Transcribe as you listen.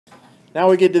Now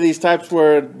we get to these types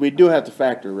where we do have to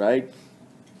factor, right?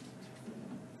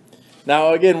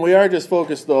 Now again, we are just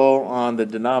focused though on the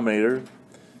denominator.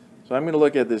 So I'm going to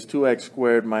look at this 2x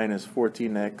squared minus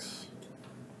 14x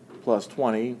plus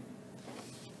 20.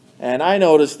 And I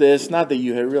noticed this, not that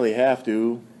you really have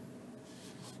to,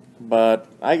 but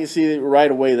I can see right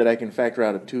away that I can factor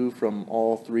out a 2 from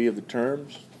all three of the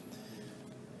terms,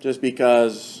 just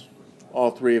because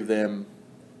all three of them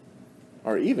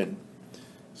are even.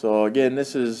 So again,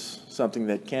 this is something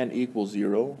that can't equal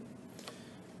 0.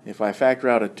 If I factor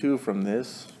out a 2 from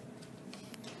this,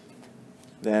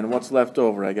 then what's left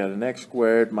over? I got an x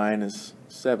squared minus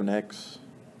 7x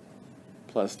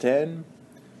plus 10,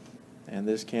 and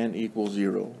this can't equal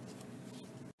 0.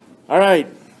 Alright,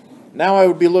 now I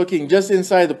would be looking just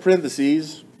inside the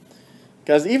parentheses,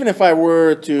 because even if I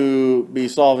were to be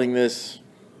solving this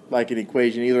like an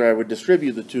equation, either I would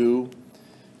distribute the 2.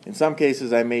 In some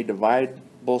cases I may divide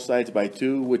both sides by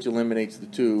 2, which eliminates the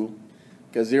 2,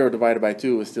 because 0 divided by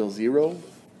 2 is still 0.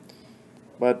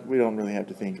 But we don't really have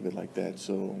to think of it like that.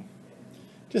 So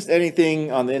just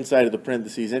anything on the inside of the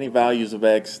parentheses, any values of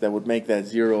x that would make that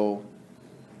 0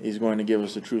 is going to give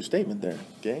us a true statement there.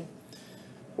 Okay?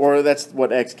 Or that's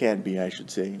what x can be, I should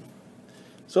say.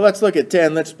 So let's look at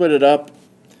 10. Let's split it up.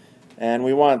 And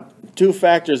we want two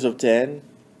factors of 10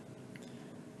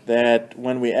 that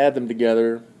when we add them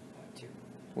together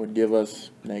would give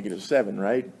us -7,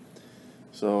 right?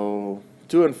 So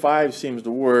 2 and 5 seems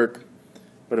to work.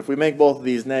 But if we make both of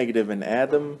these negative and add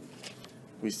them,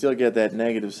 we still get that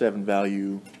 -7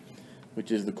 value, which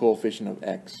is the coefficient of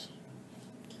x.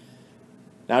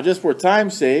 Now just for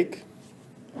time's sake,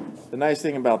 the nice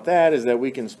thing about that is that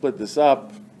we can split this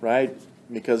up, right?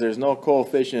 Because there's no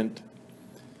coefficient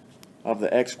of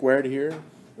the x squared here,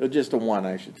 or just a 1,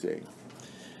 I should say.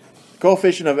 The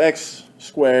coefficient of x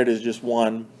squared is just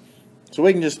 1. So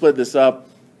we can just split this up.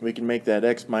 We can make that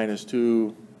x minus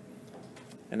 2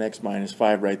 and x minus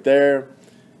 5 right there.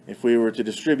 If we were to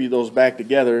distribute those back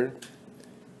together,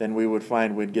 then we would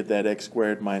find we'd get that x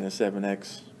squared minus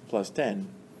 7x plus 10.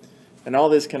 And all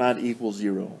this cannot equal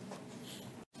 0.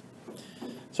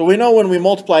 So we know when we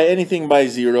multiply anything by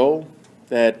 0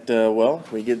 that, well,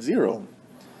 we get 0.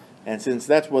 And since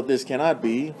that's what this cannot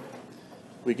be,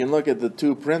 we can look at the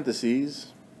two parentheses,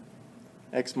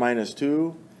 x minus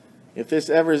 2. If this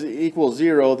ever equals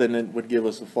 0, then it would give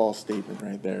us a false statement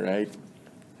right there, right?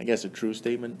 I guess a true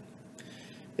statement.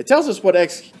 It tells us what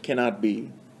x cannot be.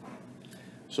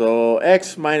 So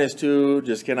x minus 2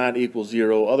 just cannot equal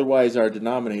 0. Otherwise, our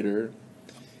denominator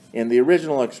in the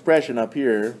original expression up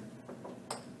here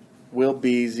will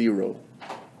be 0,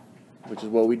 which is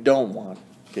what we don't want.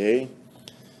 Okay.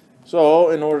 So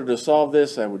in order to solve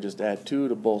this, I would just add 2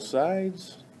 to both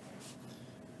sides.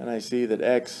 And I see that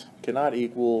x cannot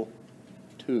equal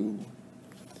 2.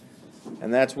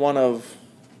 And that's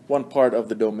one part of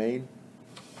the domain.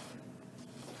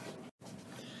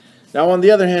 Now on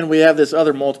the other hand, we have this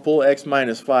other multiple, x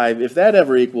minus 5. If that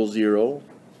ever equals 0,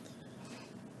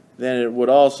 then it would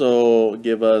also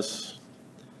give us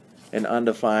an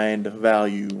undefined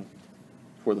value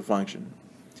for the function,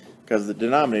 because the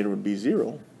denominator would be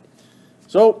 0.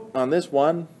 So on this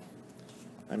one,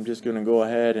 I'm just going to go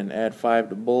ahead and add 5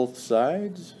 to both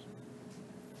sides.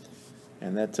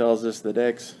 And that tells us that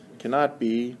x cannot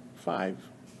be 5.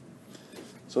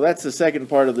 So that's the second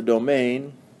part of the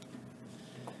domain.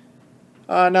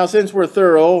 Now since we're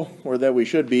thorough, or that we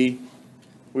should be,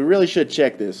 we really should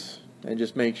check this and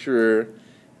just make sure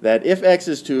that if x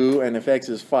is 2 and if x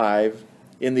is 5,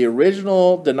 in the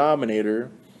original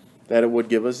denominator, that it would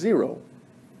give us 0.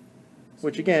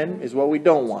 Which again is what we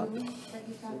don't want.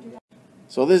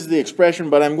 So this is the expression,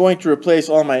 but I'm going to replace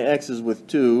all my x's with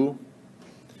 2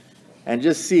 and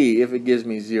just see if it gives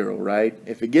me 0, right?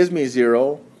 If it gives me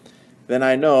 0, then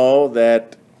I know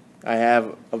that I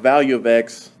have a value of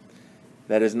x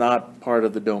that is not part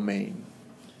of the domain.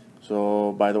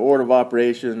 So by the order of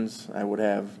operations, I would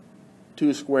have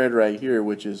 2 squared right here,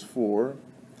 which is 4,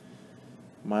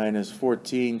 minus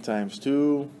 14 times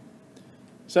 2.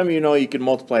 Some of you know you can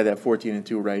multiply that 14 and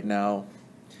 2 right now.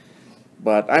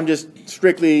 But I'm just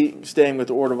strictly staying with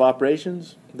the order of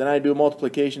operations. Then I do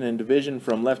multiplication and division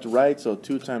from left to right. So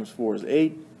 2 times 4 is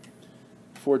 8.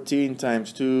 14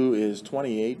 times 2 is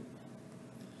 28.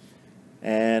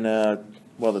 And,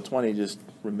 well, the 20 just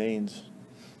remains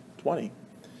 20.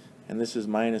 And this is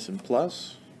minus and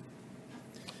plus.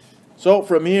 So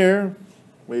from here,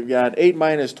 we've got 8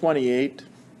 minus 28,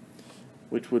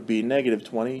 which would be negative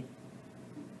 20.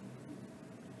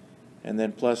 And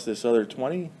then plus this other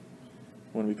 20.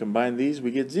 When we combine these, we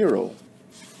get 0.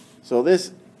 So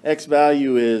this x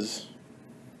value is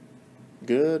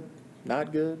good,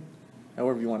 not good,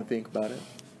 however you want to think about it.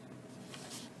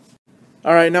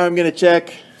 All right, now I'm going to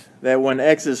check that when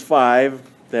x is 5,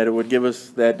 that it would give us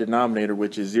that denominator,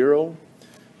 which is 0.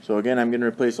 So again, I'm going to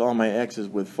replace all my x's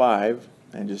with 5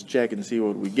 and just check and see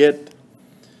what we get.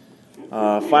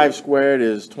 5 squared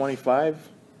is 25.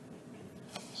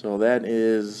 So that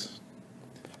is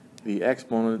the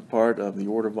exponent part of the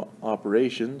order of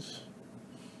operations.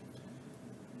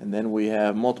 And then we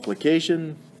have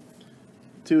multiplication.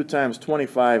 2 times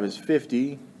 25 is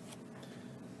 50.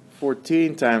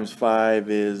 14 times 5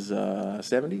 is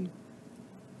 70. And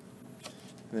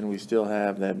then we still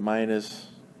have that minus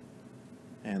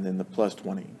and then the plus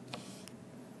 20.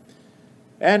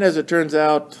 And as it turns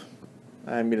out,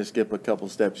 I'm going to skip a couple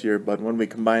steps here, but when we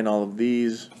combine all of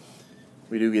these,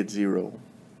 we do get 0.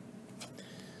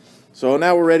 So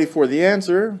now we're ready for the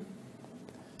answer,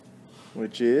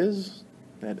 which is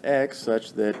that x,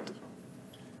 such that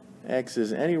x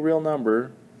is any real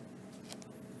number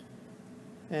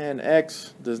and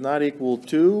x does not equal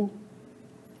 2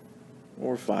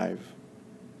 or 5.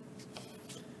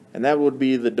 And that would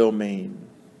be the domain.